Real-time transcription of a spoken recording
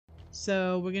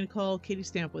So we're gonna call Katie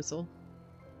Stamp Whistle.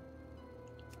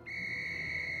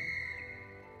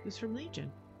 Who's from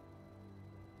Legion.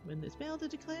 When there's mail to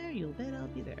declare, you'll bet I'll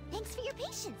be there. Thanks for your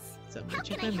patience. So I'm gonna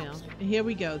check my mail. And here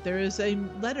we go. There is a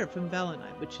letter from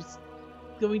Valentine, which is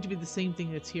going to be the same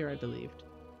thing that's here, I believed.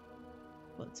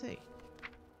 Let's see.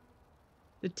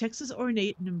 The text is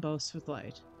ornate and embossed with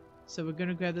light. So we're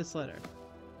gonna grab this letter,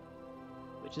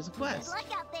 which is a quest. Good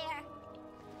luck out there.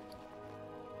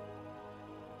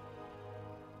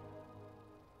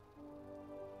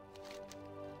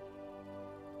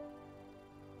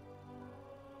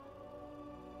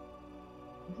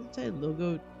 Does it say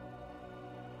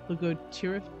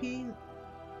logotherapy?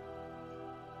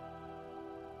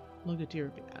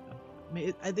 Logotherapy. I don't know. I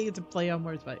mean, I think it's a play on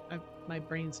words, but my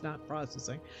brain's not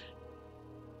processing.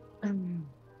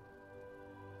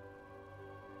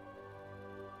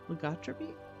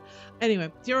 Logotherapy?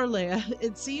 Anyway, dear Leia,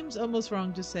 it seems almost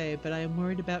wrong to say, but I am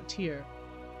worried about Tyr.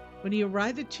 When he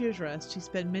arrived at Tyr's Rest, he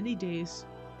spent many days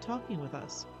talking with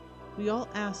us. We all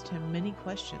asked him many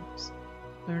questions,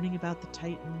 learning about the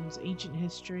Titans, ancient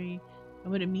history,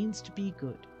 and what it means to be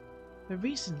good. But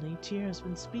recently, Tyr has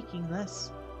been speaking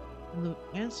less, and the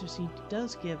answers he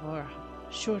does give are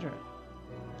shorter.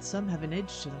 Some have an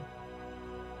edge to them.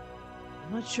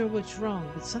 I'm not sure what's wrong,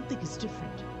 but something is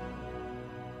different.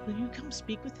 Will you come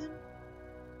speak with him?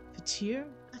 For Tyr?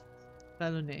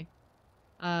 Ballonnet.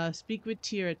 Speak with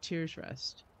Tyr at Tyr's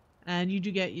Rest. And you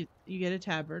do get you get a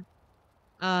tabard.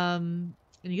 And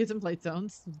you get some plate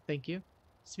zones. Thank you.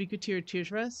 Speak with Tyr at Tyr's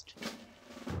Rest.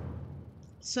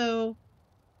 So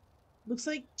looks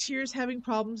like Tyr's having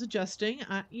problems adjusting.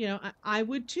 I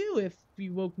would too if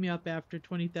you woke me up after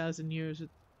 20,000 years with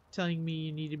telling me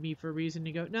you needed me for a reason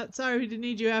to go, no, sorry, we didn't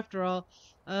need you after all.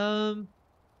 I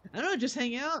don't know, just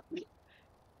hang out.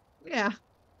 Yeah.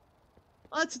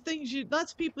 Lots of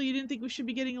people you didn't think we should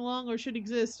be getting along or should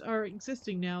exist are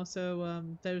existing now, so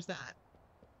there's that.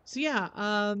 So yeah,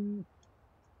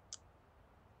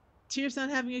 Tyr's not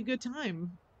having a good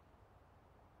time.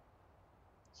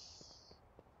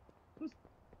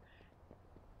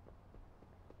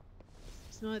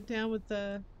 He's not down with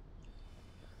the...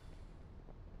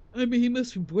 I mean, he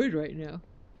must be bored right now.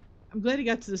 I'm glad he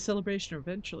got to the celebration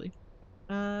eventually.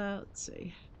 Let's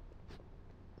see.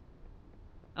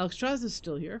 Alexstrasza is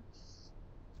still here.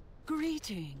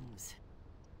 Greetings.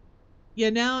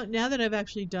 Yeah, now that I've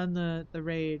actually done the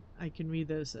raid, I can read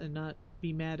this and not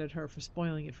be mad at her for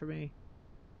spoiling it for me.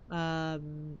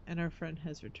 And our friend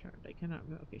has returned. I cannot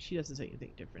remember. Okay, she doesn't say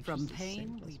anything different. From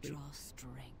pain we draw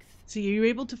strength. So you're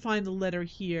able to find the letter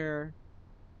here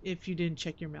if you didn't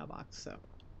check your mailbox, so.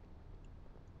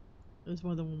 There's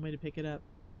more than one way to pick it up.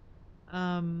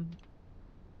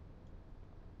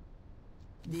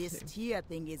 This Tyr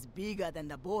thing is bigger than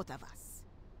the both of us.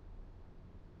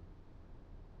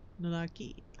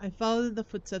 Nalaki. I followed in the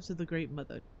footsteps of the Great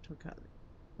Mother, Torkali.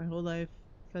 My whole life,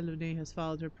 Felune has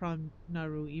followed her Pram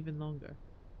Naru even longer.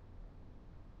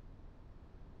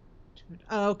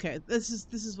 Oh, okay. This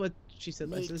is what she said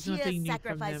last. There's nothing new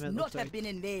from them. It not have been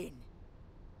in vain.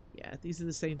 Yeah, these are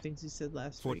the same things he said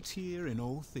last week. For Tyr in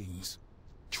all things.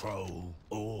 Troll,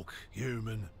 orc,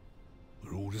 human.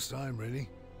 We're all the same, really.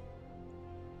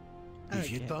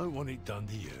 If you don't want it done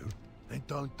to you, then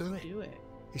don't do it.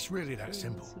 It's really that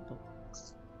simple.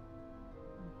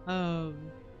 Better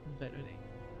name.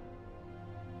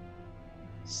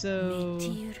 So,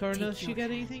 Coronos, you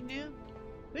got anything new?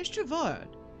 Where's Travard?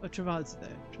 Oh, Travard's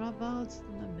there. Travard's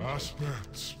in the middle.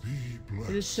 Aspects be blessed.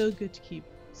 It is so good to keep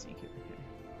secret.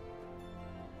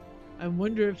 I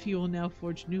wonder if he will now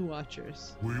forge new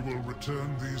watchers. We will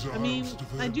return these arms. I mean, to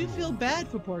their I do feel glory. bad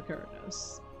for poor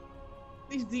Coronos.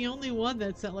 He's the only one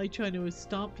that's not like trying to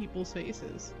stomp people's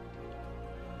faces.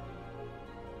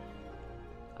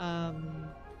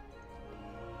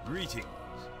 Greetings.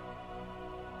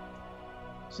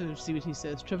 So see what he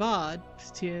says. Travard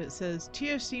says,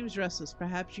 Tyr seems restless.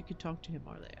 Perhaps you could talk to him,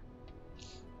 Arlea.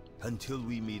 Until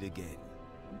we meet again.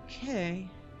 Okay.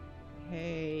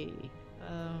 Hey.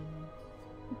 How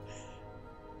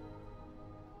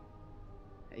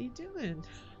you doing?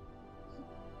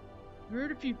 I've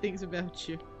heard a few things about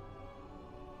you.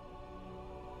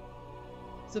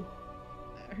 So,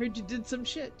 I heard you did some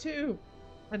shit too.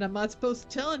 And I'm not supposed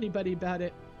to tell anybody about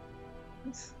it.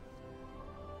 It's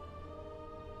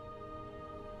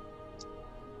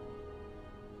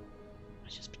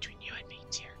just between you and me,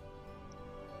 Tyr.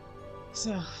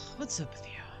 So, what's up with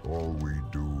you? All we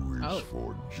do is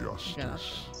for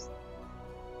justice.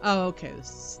 Oh, okay.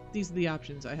 These are the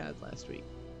options I had last week.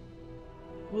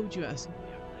 What would you ask me?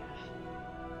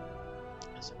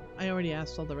 So, I already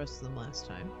asked all the rest of them last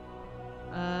time.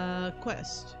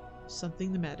 Quest.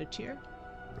 Something the matter, Tyr?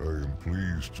 I am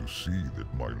pleased to see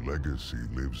that my legacy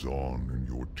lives on in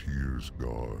your Tyr's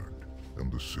Guard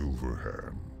and the Silver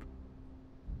Hand.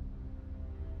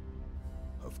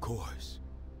 Of course.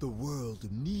 The world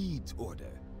needs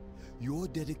order. Your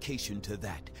dedication to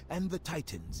that and the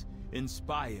Titans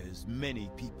inspires many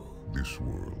people. This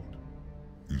world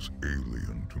is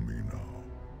alien to me now.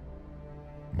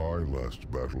 My last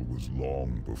battle was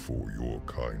long before your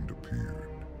kind appeared.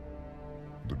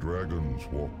 The dragons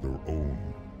walk their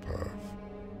own path.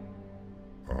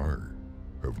 I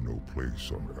have no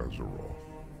place on Azeroth.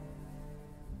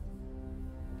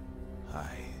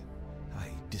 I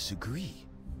disagree.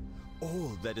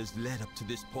 All that has led up to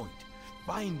this point,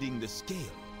 finding the scale,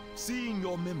 seeing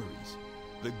your memories,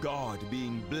 the Guard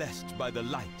being blessed by the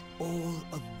light, all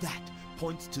of that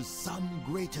points to some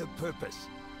greater purpose.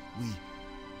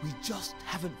 We just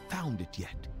haven't found it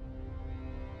yet.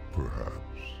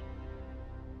 Perhaps.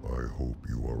 I hope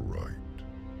you are right,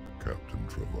 Captain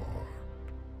Travard.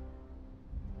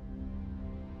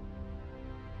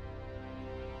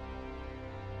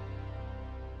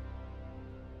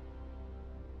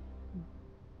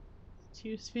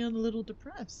 Tyr's feeling a little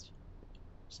depressed.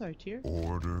 Sorry, Tyr.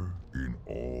 Order in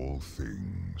all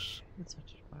things. That's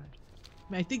such a word.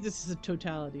 I mean, I think this is the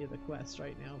totality of the quest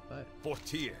right now, but For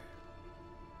Tyr.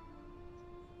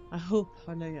 I hope,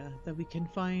 Alea, that we can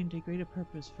find a greater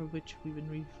purpose for which we've been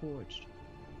reforged.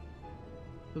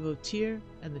 For both Tyr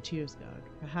and the Tyr's Guard,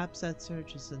 perhaps that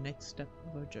search is the next step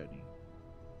of our journey.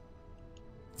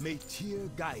 May Tyr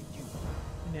guide you.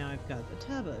 And now I've got the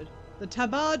Tabard. The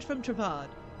Tabard from Travard.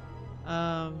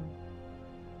 And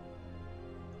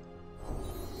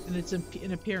it's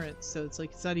in appearance, so it's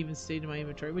like it's not even stayed in my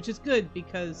inventory, which is good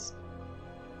because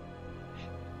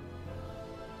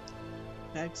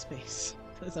bag space,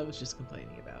 as I was just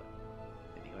complaining about.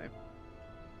 Anyway,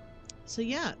 so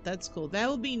yeah, that's cool. That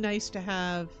would be nice to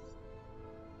have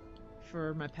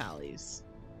for my pallys.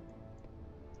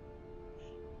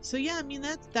 So yeah, I mean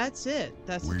that's it.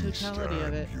 That's the totality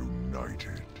of it.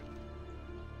 United.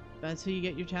 That's how you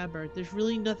get your Tabard. There's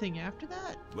really nothing after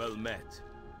that. Well met.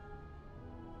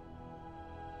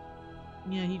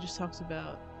 Yeah, he just talks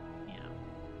about,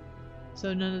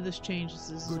 so none of this changes.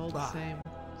 This is all the Goodbye. same.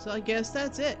 So I guess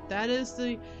that's it. That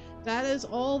is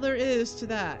all there is to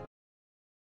that.